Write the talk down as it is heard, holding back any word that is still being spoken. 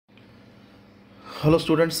Hello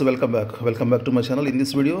students, welcome back to my channel. In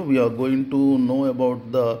this video we are going to know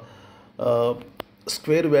about the uh,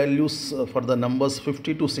 square values for the numbers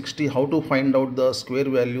 50 to 60, how to find out the square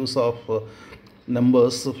values of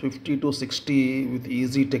numbers 50 to 60 with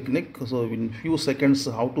easy technique. So in few seconds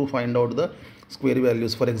how to find out the square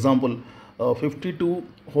values. For example, 52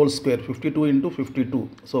 whole square, 52 into 52.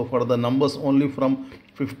 So for the numbers only from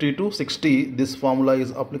 50 to 60, this formula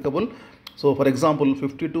is applicable. So for example,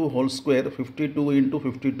 52 whole square, 52 into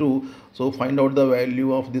 52. So find out the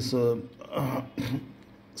value of this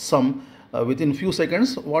sum within few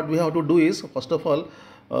seconds. What we have to do is, first of all,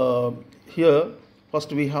 here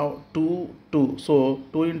first we have 2. So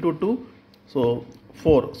 2 into 2, so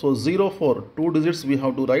 4. So 0 4, 2 digits we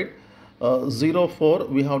have to write. 0 4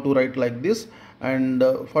 we have to write like this. And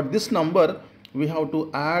for this number we have to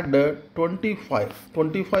add 25.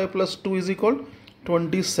 25 plus 2 is equal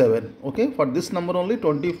 27. Okay, for this number only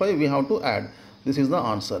 25 we have to add. This is the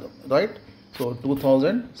answer, right? So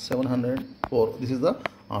 2704, this is the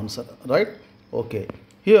answer, right? Okay,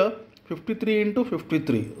 here 53 into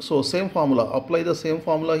 53. So same formula, apply the same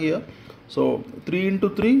formula here. So 3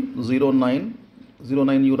 into 3, 09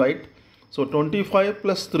 you write. So 25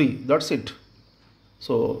 plus 3, that's it.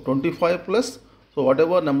 So 25 plus, so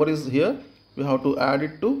whatever number is here we have to add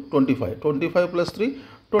it to 25. 25 plus 3,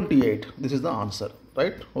 28. This is the answer,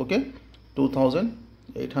 right? Okay,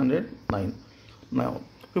 2809. Now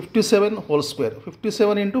 57 whole square,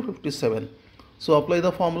 57 into 57. So apply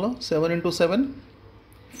the formula, 7 into 7,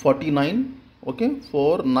 49. Okay,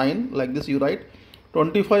 4 9 like this you write.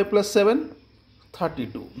 25 plus 7,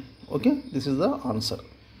 32. Okay, this is the answer.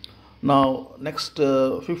 Now next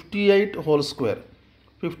 58 whole square,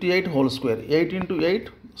 58 whole square, 8 into 8,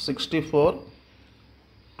 64.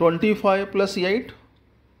 25 plus 8,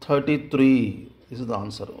 33. This is the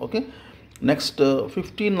answer. Okay, next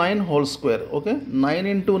 59 whole square. Okay, 9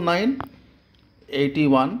 into 9,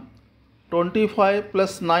 81. 25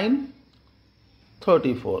 plus 9,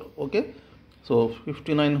 34. Okay, so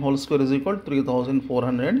 59 whole square is equal to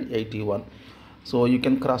 3481. So you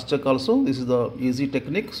can cross check also. This is the easy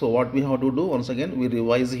technique. So what we have to do, once again we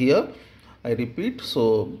revise here. I repeat,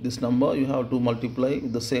 so this number you have to multiply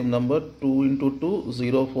with the same number, 2 into 2,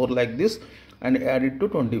 0 4 like this, and add it to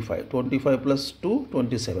 25. 25 plus 2,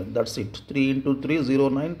 27. That's it. 3 into 3, 0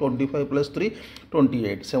 9. 25 plus 3,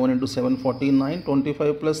 28. 7 into 7, 49.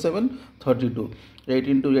 25 plus 7, 32. 8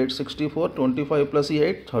 into 8, 64. 25 plus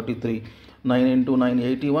 8, 33. 9 into 9,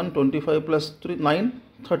 81. 25 plus 3, 9,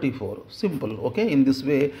 34. Simple. Okay, in this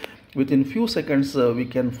way within few seconds we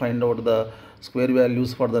can find out the square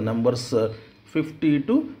values for the numbers 50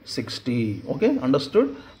 to 60. Okay,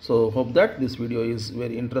 understood? So hope that this video is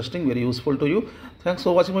very interesting, very useful to you. Thanks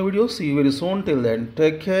for watching my video. See you very soon. Till then,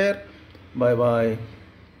 take care. Bye bye.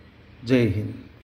 Jai Hind.